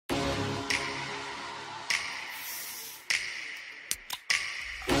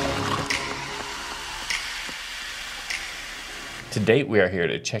To date, we are here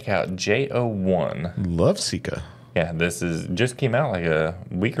to check out JO1. Love Sika. Yeah, this is just came out like a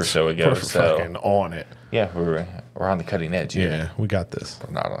week or so ago. We're so fucking on it. yeah, we're on the cutting edge here. Yeah, we got this.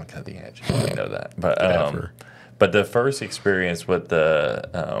 We're not on the cutting edge. We know that. But the first experience with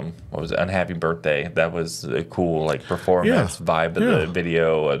the what was it, Unhappy Birthday, that was a cool like performance vibe of the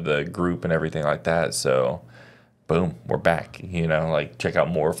video of the group and everything like that. So boom, we're back. You know, like check out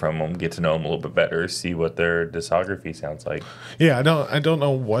more from them, get to know them a little bit better, see what their discography sounds like. Yeah, I don't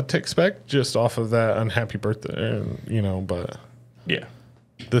know what to expect just off of that Unhappy Birthday, you know, but yeah.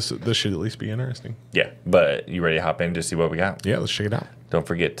 This should at least be interesting. Yeah, but you ready to hop in to see what we got? Yeah, let's check it out. Don't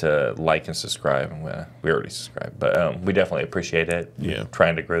forget to like and subscribe. We already subscribed, but we definitely appreciate it. Yeah.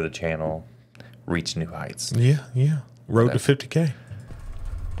 Trying to grow the channel, reach new heights. Yeah. Road to 50K.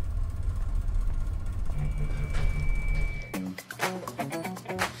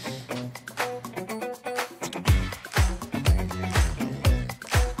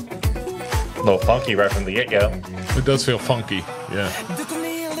 A little funky right from the get-go. It does feel funky, yeah.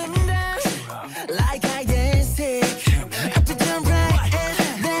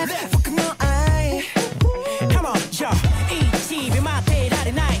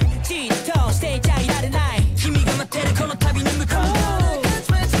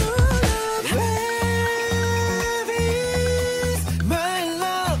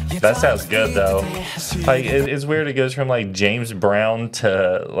 That sounds good though. Like it's weird. It goes from like James Brown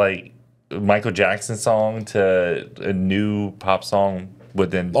to like Michael Jackson song to a new pop song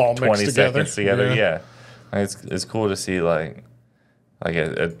within all 20 seconds together. Yeah. Like, it's cool to see like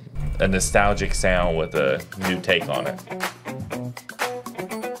a nostalgic sound with a new take on it.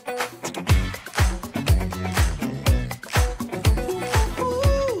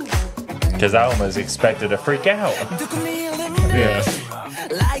 Because I almost expected to freak out. Yeah.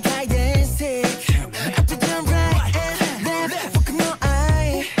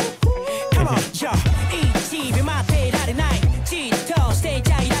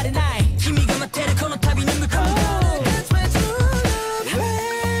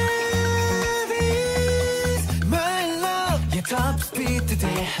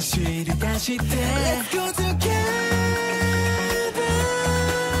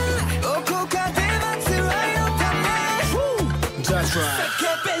 That's right.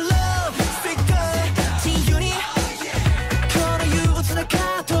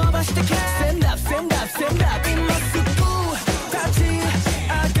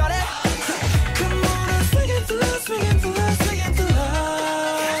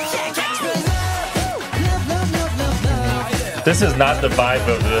 This is not the vibe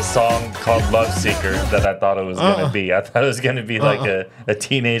of the song called Love Seeker that I thought it was going to be. I thought it was going to be like a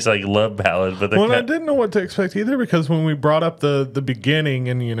teenage like love ballad. But I didn't know what to expect either, because when we brought up the beginning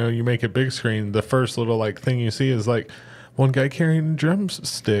and, you know, you make it big screen, the first little like thing you see is like one guy carrying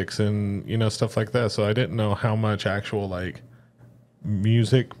drumsticks and, you know, stuff like that. So I didn't know how much actual like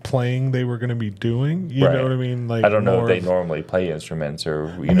music playing they were going to be doing. You know what I mean? Like, I don't know if they normally play instruments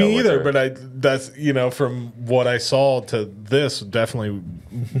or you know. Me either, but that's, you know, from what I saw to this, definitely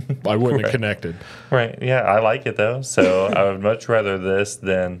I wouldn't have connected. Right. Yeah, I like it though. So I would much rather this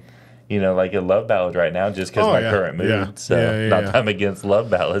than, you know, like a love ballad right now, just because my current mood. Yeah. So not that I'm against love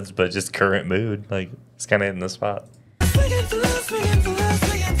ballads, but just current mood. Like it's kind of in the spot.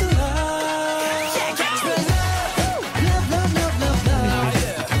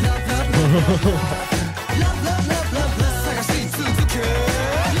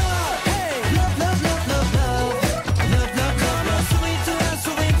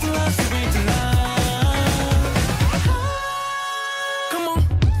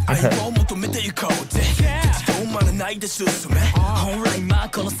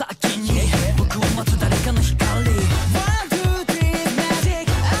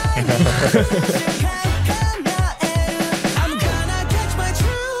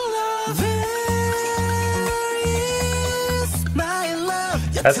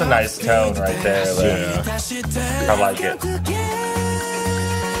 That's a nice tone right there. Yeah. I like it.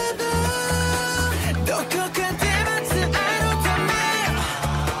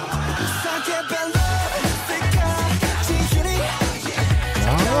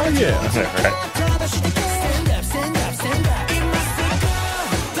 Oh, yeah. Right.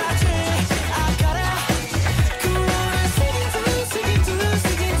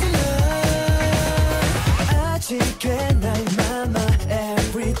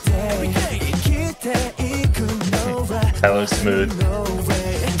 That looks smooth.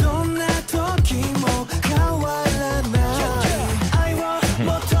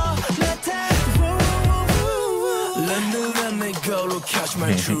 catch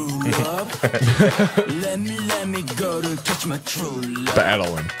my true love. Let me go to catch my true love.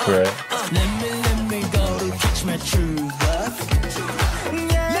 Battling. Right. Let me go to catch my true love. Let me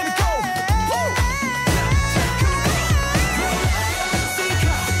go.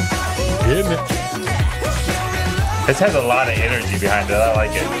 Getting it. This has a lot of energy behind it. I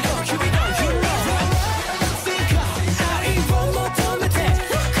like it.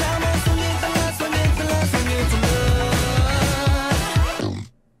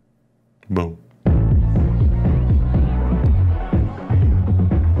 Boom.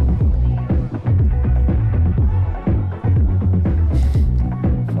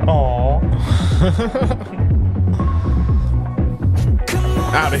 Aww.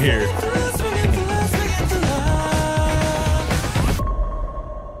 Out of here.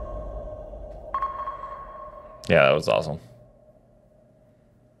 Yeah, that was awesome.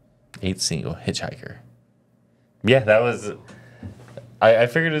 8th single, Hitchhiker. Yeah, that was... I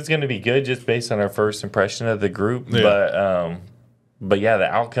figured it was going to be good just based on our first impression of the group. Yeah. But yeah,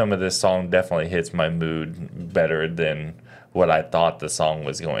 the outcome of this song definitely hits my mood better than what I thought the song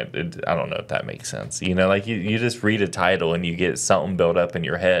was going to. I don't know if that makes sense. You know, like you just read a title and you get something built up in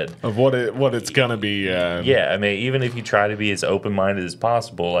your head. Of what it's going to be. Yeah, I mean, even if you try to be as open-minded as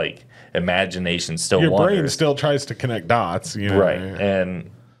possible, like imagination still your wanders. brain still tries to connect dots. You know? Right, and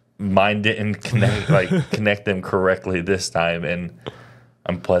mine didn't connect them correctly this time, and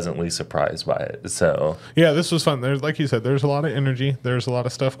I'm pleasantly surprised by it. So yeah, this was fun. There's, like you said, there's a lot of energy. There's a lot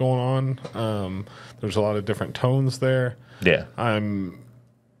of stuff going on. There's a lot of different tones there. Yeah, I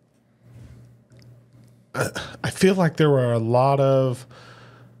feel like there were a lot of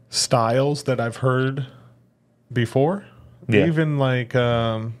styles that I've heard before. Yeah. Even like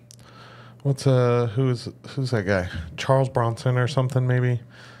who's that guy? Charles Bronson or something maybe.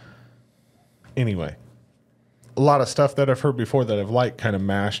 Anyway, a lot of stuff that I've heard before that I've like kind of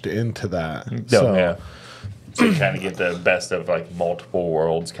mashed into that. Yeah. So you kind of get the best of like multiple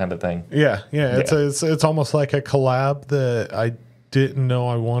worlds kind of thing. Yeah. It's almost like a collab that I didn't know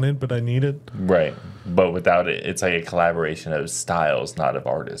I wanted, but I needed. Right. But without it, it's like a collaboration of styles, not of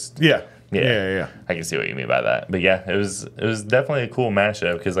artists. Yeah. Yeah. I can see what you mean by that. But yeah, it was definitely a cool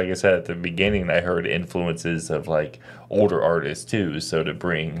mashup because, like I said at the beginning, I heard influences of like older artists too. So to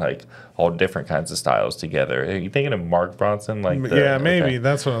bring like all different kinds of styles together. Are you thinking of Mark Bronson? Like maybe okay.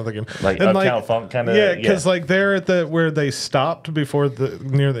 That's what I'm thinking. Like and Uptown Funk kind of. Yeah, because like they're at the where they stopped before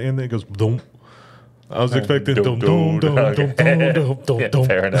near the end. It goes boom. I was expecting fair enough.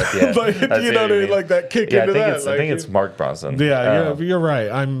 Yeah, like, you know what I mean? Like that kick into that. I think it's Mark Bronson. Yeah, you're right.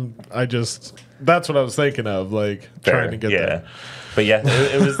 That's what I was thinking of. Like trying to get there. But yeah,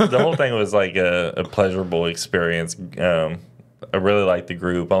 it was the whole thing was like a pleasurable experience. I really like the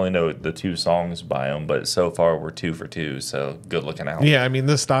group. I only know the 2 songs by them, but so far we're 2 for 2. So good looking out. Yeah, I mean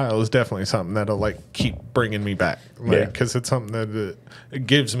this style is definitely something that'll like keep bringing me back. Because it's something that it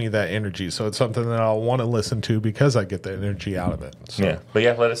gives me that energy. So it's something that I'll want to listen to because I get the energy out of it. So. Yeah, but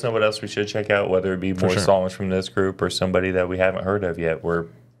yeah, let us know what else we should check out. Whether it be more songs from this group or somebody that we haven't heard of yet. We're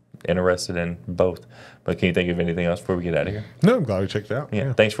interested in both. But can you think of anything else before we get out of here? No, I'm glad we checked it out.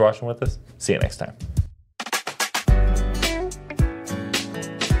 Yeah. Thanks for watching with us. See you next time.